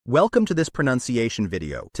Welcome to this pronunciation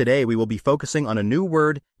video. Today we will be focusing on a new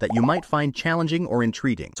word that you might find challenging or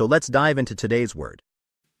intriguing. So let's dive into today's word.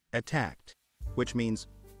 Attacked, which means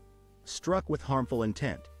struck with harmful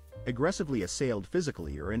intent, aggressively assailed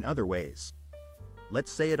physically or in other ways.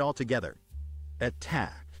 Let's say it all together.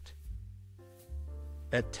 Attacked.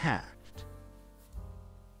 Attacked.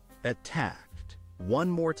 Attacked. One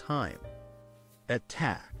more time.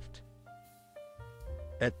 Attacked.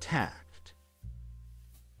 Attacked.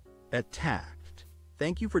 Attacked.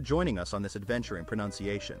 Thank you for joining us on this adventure in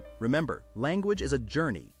pronunciation. Remember, language is a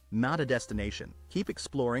journey, not a destination. Keep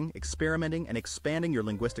exploring, experimenting, and expanding your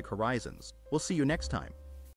linguistic horizons. We'll see you next time.